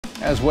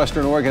As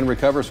Western Oregon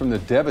recovers from the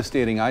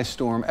devastating ice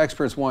storm,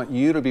 experts want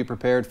you to be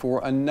prepared for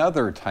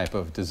another type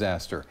of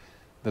disaster,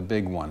 the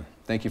big one.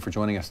 Thank you for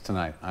joining us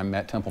tonight. I'm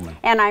Matt Templeman.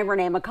 And I'm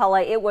Renee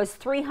McCullough. It was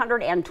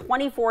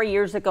 324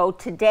 years ago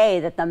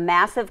today that the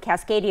massive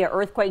Cascadia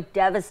earthquake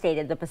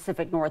devastated the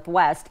Pacific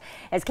Northwest.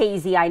 As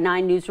KEZI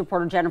 9 News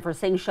reporter Jennifer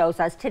Singh shows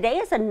us, today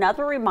is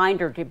another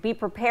reminder to be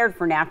prepared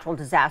for natural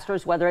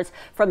disasters, whether it's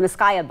from the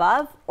sky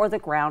above or the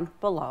ground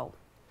below.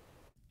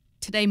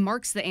 Today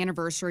marks the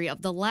anniversary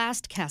of the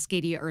last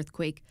Cascadia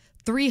earthquake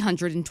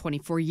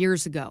 324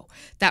 years ago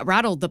that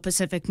rattled the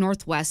Pacific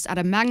Northwest at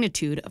a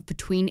magnitude of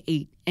between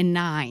 8 and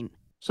 9.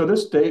 So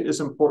this date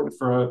is important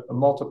for a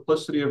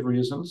multiplicity of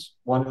reasons.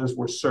 One is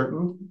we're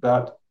certain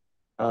that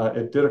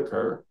it did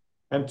occur.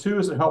 And two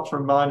is it helps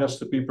remind us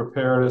to be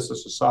prepared as a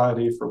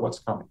society for what's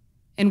coming.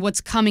 And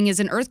what's coming is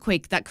an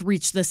earthquake that could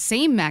reach the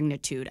same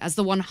magnitude as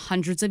the one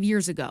hundreds of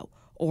years ago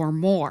or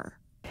more.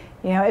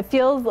 You know, it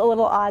feels a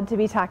little odd to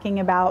be talking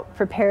about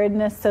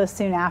preparedness so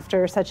soon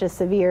after such a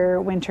severe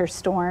winter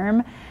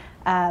storm,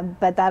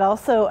 but that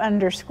also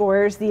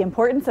underscores the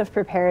importance of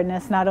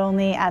preparedness, not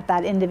only at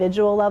that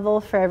individual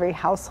level for every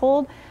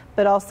household,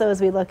 but also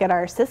as we look at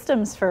our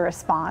systems for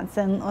response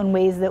and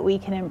ways that we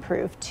can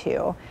improve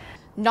too.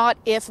 Not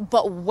if,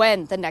 but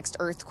when the next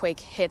earthquake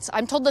hits.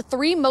 I'm told the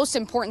three most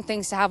important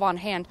things to have on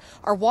hand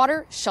are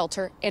water,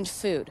 shelter, and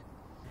food.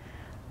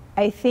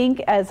 I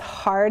think as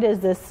hard as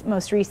this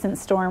most recent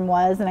storm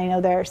was, and I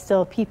know there are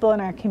still people in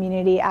our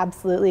community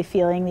absolutely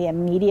feeling the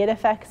immediate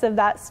effects of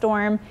that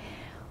storm,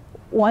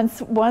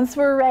 once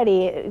we're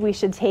ready, we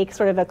should take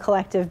sort of a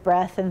collective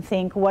breath and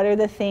think, what are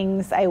the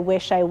things I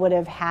wish I would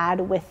have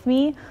had with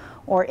me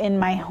or in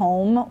my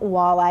home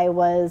while I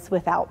was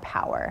without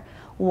power,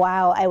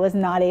 while I was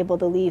not able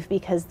to leave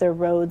because the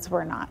roads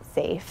were not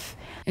safe.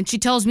 And she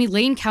tells me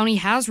Lane County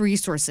has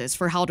resources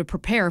for how to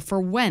prepare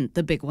for when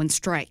the big one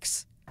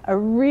strikes. A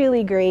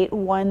really great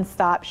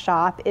one-stop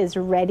shop is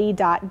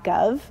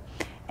ready.gov,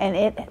 and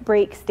it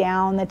breaks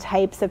down the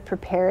types of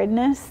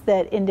preparedness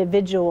that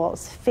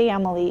individuals,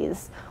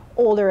 families,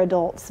 older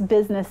adults,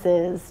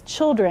 businesses,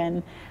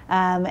 children,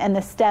 and the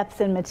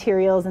steps and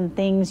materials and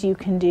things you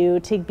can do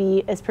to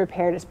be as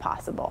prepared as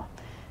possible.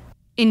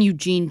 In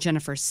Eugene,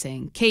 Jennifer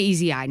Singh,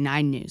 KEZI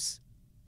 9 News.